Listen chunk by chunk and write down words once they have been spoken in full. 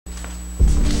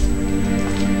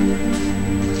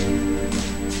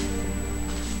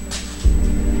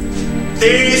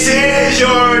This is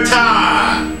your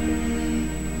time.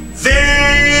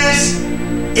 This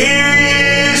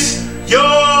is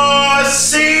your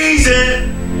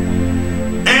season.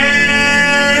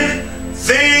 And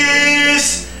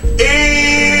this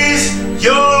is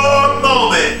your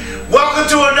moment. Welcome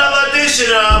to another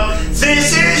edition of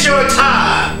This Is Your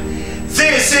Time.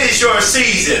 This is your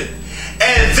season.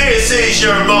 And this is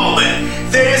your moment.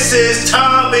 This is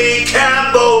Tommy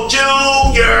Campbell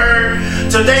Jr.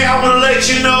 Today I want to let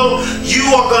you know you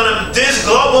are going to, this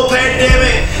global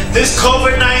pandemic, this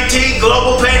COVID-19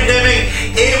 global pandemic,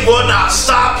 it will not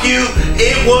stop you.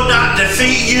 It will not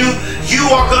defeat you. You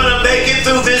are going to make it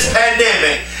through this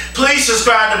pandemic. Please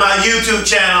subscribe to my YouTube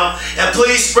channel and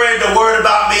please spread the word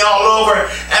about me all over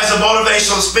as a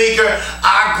motivational speaker.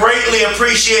 I greatly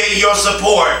appreciate your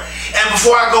support. And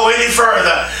before I go any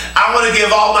further, I want to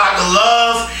give all my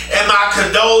love and my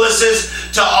condolences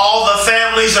to all the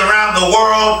families around the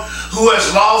world who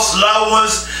has lost loved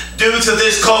ones due to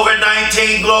this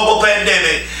COVID-19 global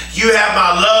pandemic. You have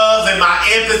my love and my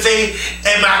empathy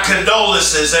and my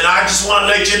condolences. And I just want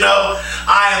to let you know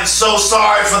I am so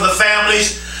sorry for the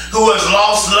families who has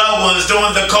lost loved ones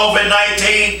during the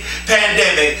COVID-19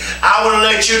 pandemic. I want to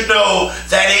let you know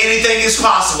that anything is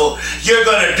possible. You're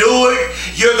going to do it.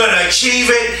 You're going to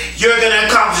achieve it. You're going to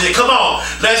accomplish it. Come on,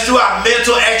 let's do our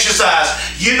mental exercise.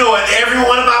 You know, in every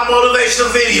one of my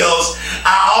motivational videos,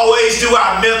 I always do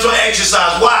our mental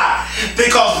exercise. Why?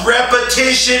 Because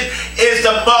repetition is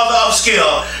the mother of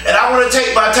skill. And I want to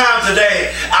take my time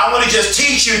today. I want to just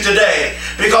teach you today.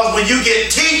 Because when you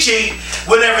get teaching,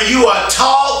 whenever you are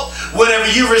taught, whenever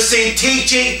you receive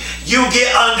teaching, you get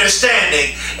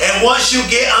understanding. And once you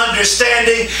get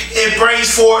understanding, it brings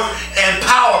forth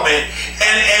empowerment.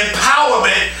 And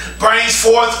empowerment brings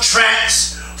forth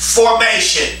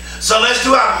transformation. So let's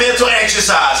do our mental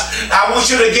exercise. I want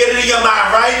you to get it in your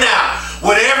mind right now.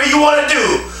 Whatever you want to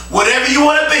do, whatever you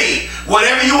want to be,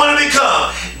 whatever you want to become,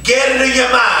 get it in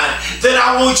your mind. Then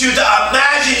I want you to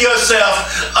imagine yourself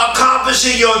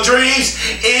accomplishing your dreams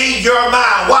in your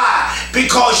mind. Why?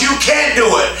 Because you can do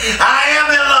it. I am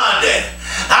in London.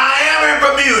 I am in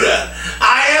Bermuda.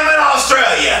 I am in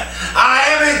Australia.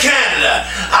 I am in Canada.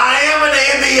 I am in the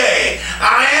NBA.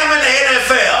 I am in the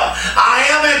NFL. I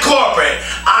am in corporate.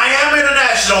 I am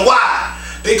international. Why?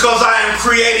 Because I am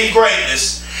creating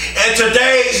greatness. And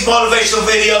today's motivational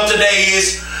video today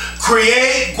is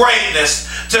create greatness.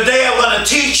 Today I'm going to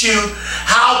teach you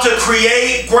how to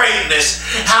create greatness,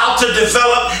 how to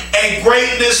develop a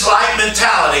greatness-like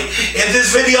mentality. In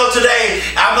this video today,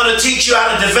 I'm going to teach you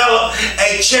how to develop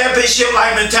a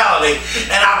championship-like mentality.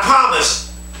 And I promise,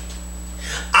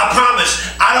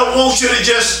 I don't want you to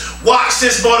just watch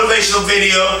this motivational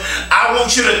video. I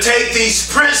want you to take these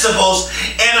principles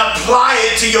and apply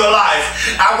it to your life.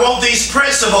 I want these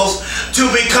principles to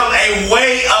become a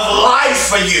way of life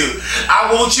for you.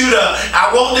 I want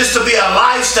this to be a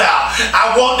lifestyle.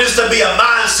 I want this to be a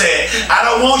mindset. I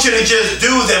don't want you to just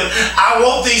do them. I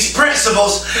want these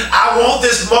principles. I want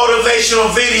this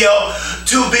motivational video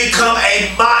to become a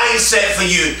mindset for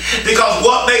you. Because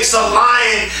what makes a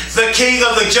lion the king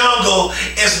of the jungle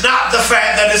is not the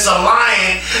fact that it's a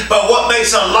lion, but what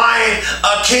makes a lion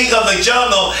a king of the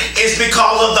jungle is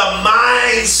because of the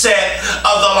mindset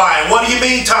of the lion. What do you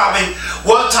mean, Tommy?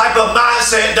 What type of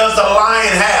mindset does the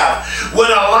lion have? When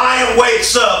a lion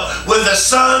wakes up, when the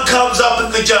sun comes up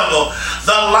in the jungle,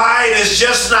 the lion is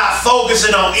just not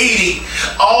focusing on eating.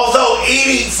 Although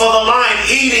eating for the lion,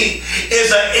 eating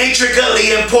is an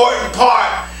intricately important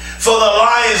part for the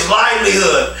lion's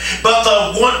livelihood. But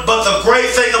the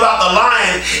great thing about the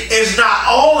lion is not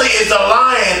only is the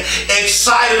lion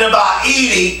excited about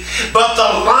eating, but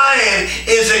the lion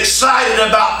is excited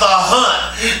about the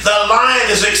hunt. The lion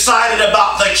is excited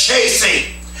about the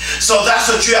chasing. So that's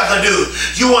what you have to do.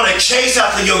 You want to chase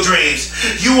after your dreams.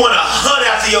 You want to hunt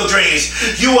after your dreams.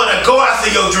 You want to go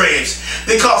after your dreams.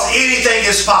 Because anything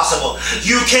is possible.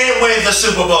 You can win the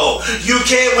Super Bowl. You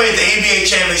can win the NBA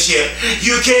championship.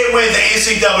 You can win the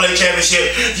NCAA championship.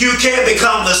 You can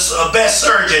become the best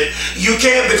surgeon. You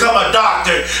can become a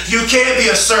doctor. You can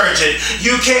be a surgeon.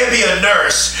 You can be a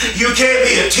nurse. You can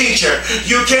be a teacher.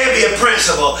 You can be a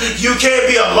principal. You can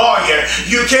be a lawyer.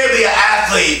 You can be an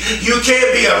athlete. You can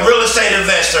be a real estate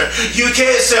investor. You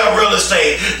can sell real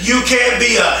estate. You can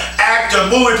be an actor,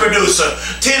 movie producer,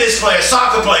 tennis player,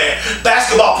 soccer player,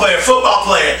 basketball player, football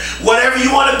player, whatever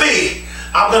you want to be.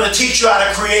 I'm going to teach you how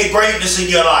to create greatness in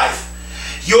your life.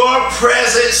 Your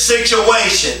present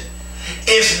situation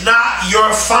is not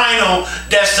your final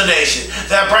destination.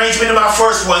 That brings me to my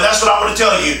first one. That's what I want to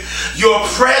tell you. Your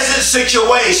present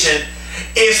situation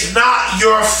is not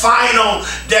your final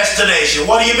destination.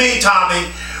 What do you mean, Tommy?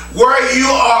 Where you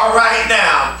are right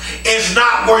now is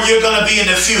not where you're going to be in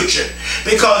the future.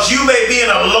 Because you may be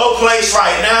in a low place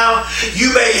right now.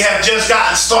 You may have just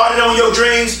gotten started on your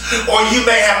dreams, or you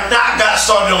may have not got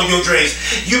started on your dreams.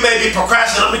 You may be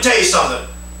procrastinating. Let me tell you something.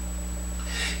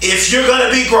 If you're going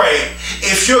to be great,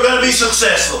 if you're going to be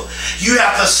successful, you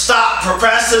have to stop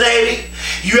procrastinating.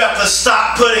 You have to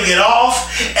stop putting it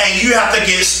off, and you have to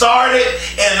get started.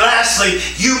 And lastly,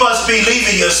 you must believe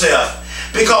in yourself.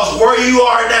 Because where you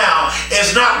are now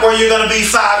is not where you're going to be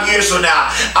 5 years from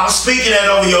now. I'm speaking that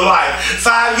over your life.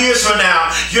 5 years from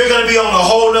now, you're going to be on a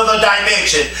whole nother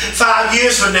dimension. 5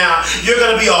 years from now, you're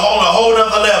going to be on a whole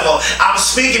nother level. I'm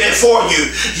speaking it for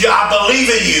you. I believe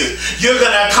in you. You're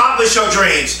going to accomplish your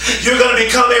dreams. You're going to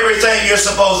become everything you're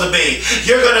supposed to be.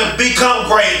 You're going to become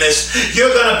greatness.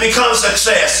 You're going to become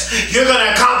success. You're going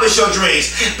to accomplish your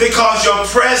dreams, because your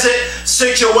present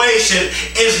situation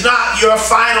is not your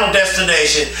final destination.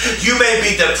 You may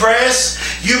be depressed.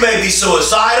 You may be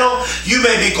suicidal. You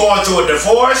may be going through a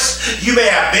divorce. You may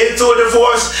have been through a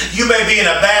divorce. You may be in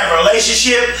a bad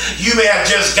relationship. You may have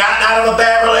just gotten out of a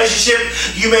bad relationship.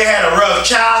 You may have had a rough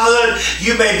childhood.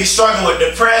 You may be struggling with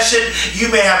depression. You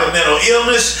may have a mental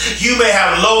illness. You may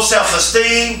have low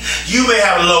self-esteem. You may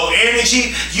have low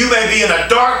energy. You may be in a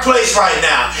dark place right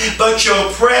now. But your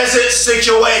present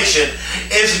situation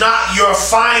is not your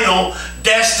final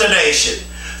destination.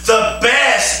 The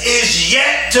best is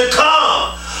yet to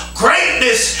come.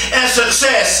 Greatness and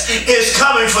success is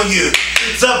coming for you.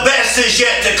 The best is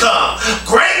yet to come.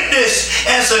 Greatness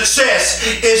and success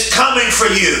is coming for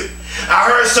you. I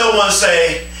heard someone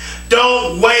say,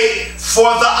 don't wait for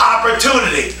the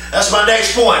opportunity. That's my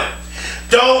next point.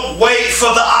 Don't wait for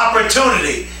the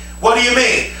opportunity. What do you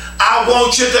mean? I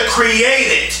want you to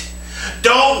create it.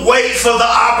 Don't wait for the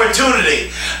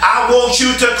opportunity. I want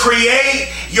you to create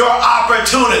your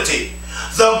opportunity.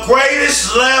 The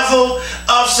greatest level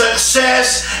of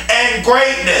success and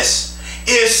greatness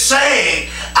is saying,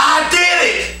 I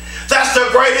did it. That's the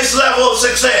greatest level of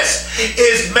success,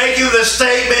 is making the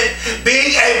statement,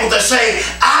 being able to say,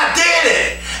 I did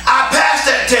it. I passed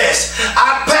that test.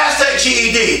 I passed that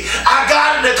GED. I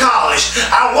got into college.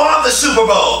 I won the Super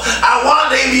Bowl. I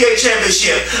won the NBA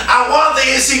championship. I won the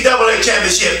NCAA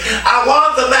championship. I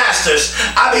won the Masters.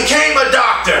 I became a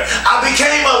doctor. I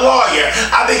became a lawyer.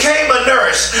 I became a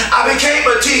nurse. I became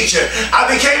a teacher. I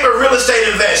became a real estate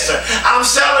investor. I'm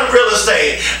selling real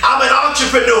estate. I'm an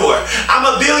entrepreneur. I'm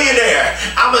a billionaire.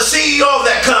 I'm a CEO of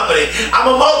that company. I'm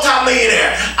a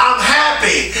multimillionaire. I'm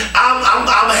happy.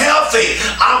 I'm healthy.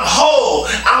 I'm whole.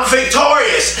 I'm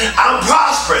victorious. I'm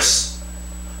prosperous.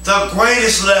 The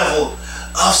greatest level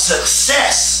of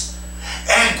success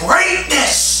and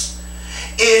greatness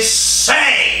is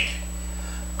saying,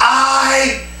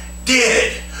 I did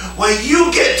it. When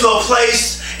you get to a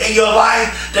place in your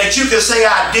life that you can say,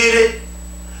 I did it,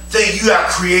 then you have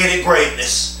created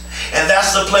greatness. And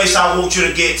that's the place I want you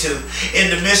to get to, in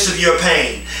the midst of your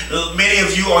pain. Many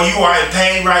of you, or you are in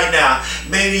pain right now.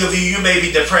 Many of you may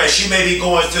be depressed. You may be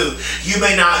going through. You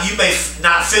may not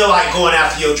feel like going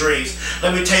after your dreams.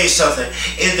 Let me tell you something.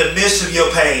 In the midst of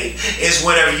your pain is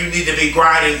whenever you need to be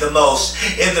grinding the most.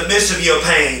 In the midst of your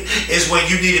pain is when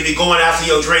you need to be going after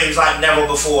your dreams like never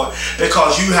before.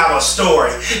 Because you have a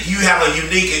story. You have a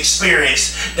unique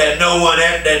experience that no one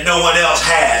else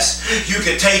has. You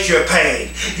can take your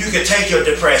pain. You can take your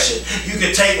depression. You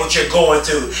can take what you're going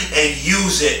through and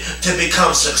use it to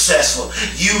become successful.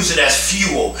 Use it as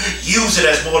fuel. Use it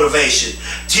as motivation.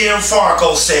 Tim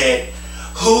Fargo said,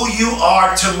 who you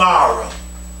are tomorrow.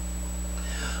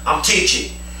 I'm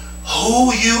teaching.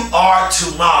 Who you are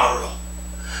tomorrow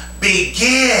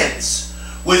begins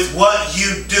with what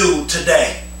you do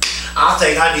today. I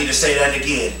think I need to say that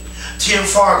again. Tim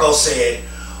Fargo said,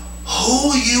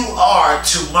 who you are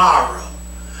tomorrow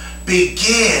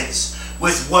begins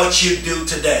with what you do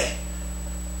today.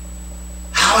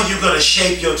 How are you going to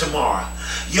shape your tomorrow?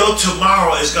 Your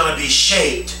tomorrow is going to be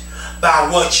shaped by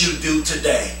what you do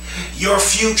today. Your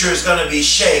future is going to be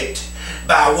shaped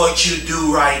by what you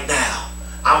do right now.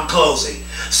 I'm closing.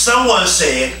 Someone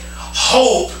said,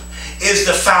 hope is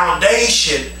the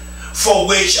foundation for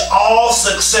which all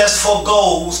successful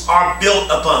goals are built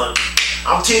upon.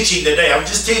 I'm teaching today. I'm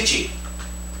just teaching.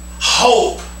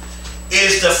 Hope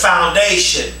is the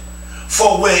foundation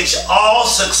for which all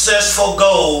successful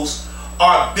goals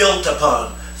are built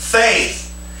upon. Faith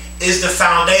is the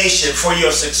foundation for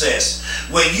your success.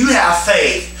 When you have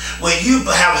faith, when you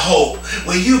have hope,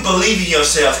 when you believe in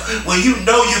yourself, when you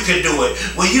know you can do it,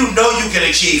 when you know you can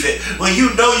achieve it, when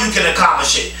you know you can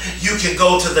accomplish it, you can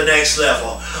go to the next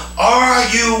level. Are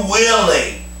you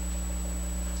willing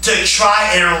to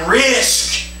try and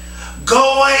risk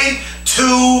going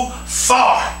too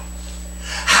far?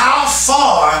 How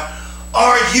far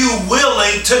are you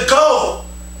willing to go?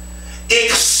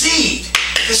 Exceed.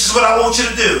 This is what I want you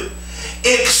to do.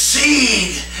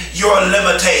 Exceed your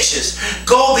limitations.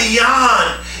 Go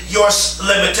beyond your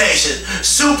limitations.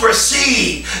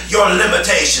 Supersede your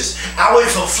limitations. I went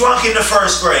from flunking the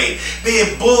first grade,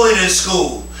 being bullied in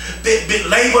school, been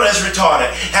labeled as retarded,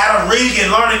 had a reading and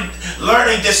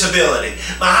learning disability.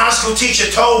 My high school teacher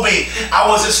told me I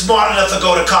wasn't smart enough to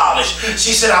go to college. She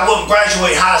said I wouldn't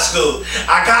graduate high school.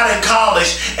 I got in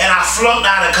college and I flunked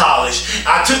out of college.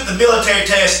 I took the military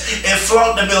test and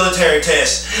flunked the military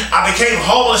test. I became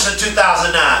homeless in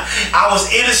 2009. I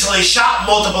was innocently shot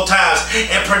multiple times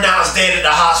and pronounced dead at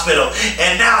the hospital.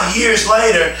 And now years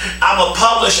later, I'm a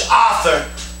published author.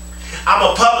 I'm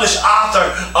a published author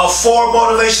of 4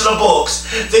 motivational books.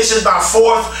 This is my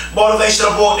 4th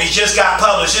motivational book that just got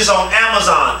published. It's on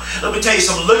Amazon. Let me tell you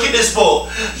something. Look at this book.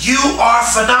 You are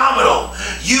phenomenal.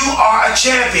 You are a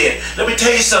champion. Let me tell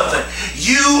you something.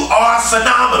 You are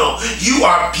phenomenal. You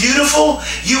are beautiful.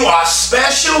 You are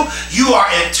special. You are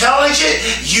intelligent.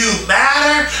 You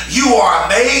matter. You are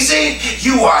amazing.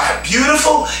 You are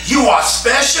beautiful. You are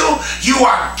special. You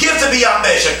are gifted beyond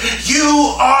measure.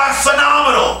 You are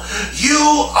phenomenal.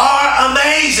 You are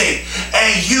amazing,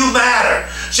 and you matter.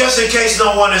 Just in case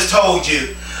no one has told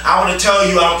you, I want to tell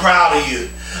you I'm proud of you.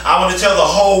 I want to tell the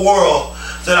whole world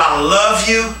that I love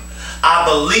you, I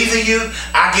believe in you.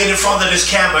 I get in front of this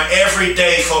camera every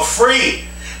day for free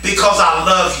because I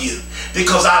love you,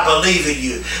 because I believe in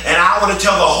you. And I want to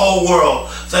tell the whole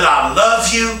world that I love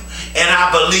you and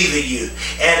I believe in you.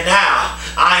 And now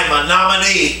I am a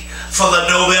nominee for the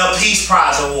Nobel Peace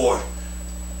Prize Award.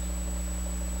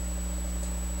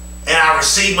 And I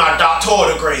received my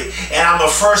doctoral degree. And I'm a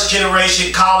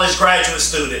first-generation college graduate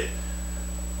student.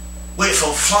 Went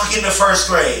from flunking the first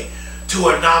grade to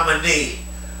a nominee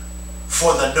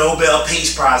for the Nobel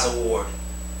Peace Prize Award.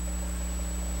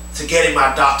 To getting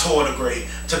my doctoral degree.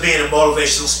 To being a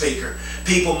motivational speaker.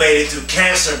 People made it through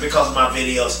cancer because of my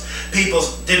videos. People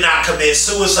did not commit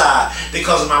suicide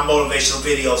because of my motivational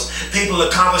videos. People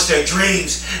accomplished their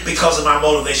dreams because of my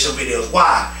motivational videos.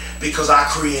 Why? Because I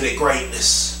created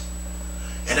greatness.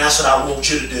 And that's what I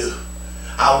want you to do.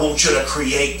 I want you to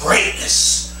create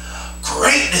greatness.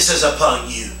 Greatness is upon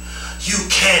you. You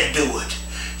can do it.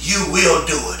 You will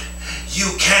do it.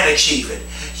 You can achieve it.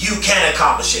 You can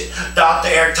accomplish it. Dr.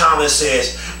 Eric Thomas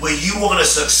says, when you want to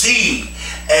succeed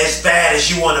as bad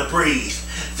as you want to breathe,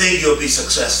 then you'll be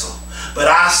successful. But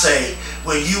I say,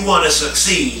 when you want to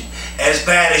succeed as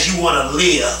bad as you want to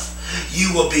live,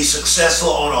 you will be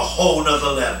successful on a whole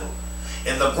nother level.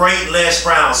 And the great Les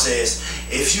Brown says,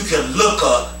 if you can look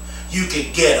up, you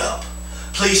can get up.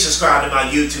 Please subscribe to my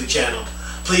YouTube channel.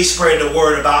 Please spread the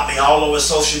word about me all over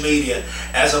social media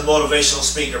as a motivational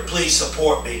speaker. Please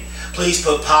support me. Please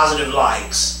put positive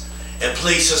likes. And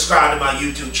please subscribe to my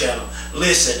YouTube channel.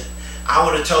 Listen, I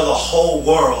want to tell the whole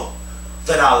world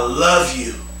that I love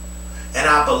you and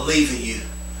I believe in you.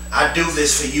 I do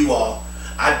this for you all.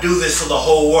 I do this for the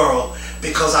whole world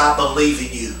because I believe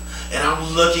in you. And I'm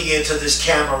looking into this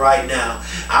camera right now.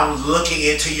 I'm looking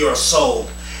into your soul.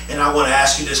 And I want to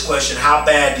ask you this question. How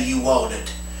bad do you want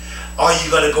it? Are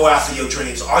you going to go after your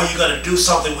dreams? Are you going to do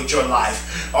something with your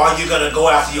life? Are you going to go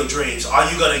after your dreams? Are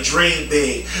you going to dream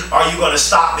big? Are you going to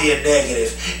stop being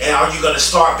negative? And are you going to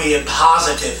start being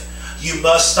positive? You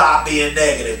must stop being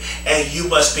negative. And you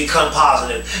must become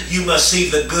positive. You must see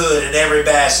the good in every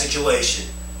bad situation.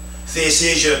 This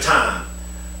is your time.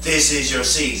 This is your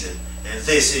season. And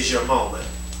this is your moment.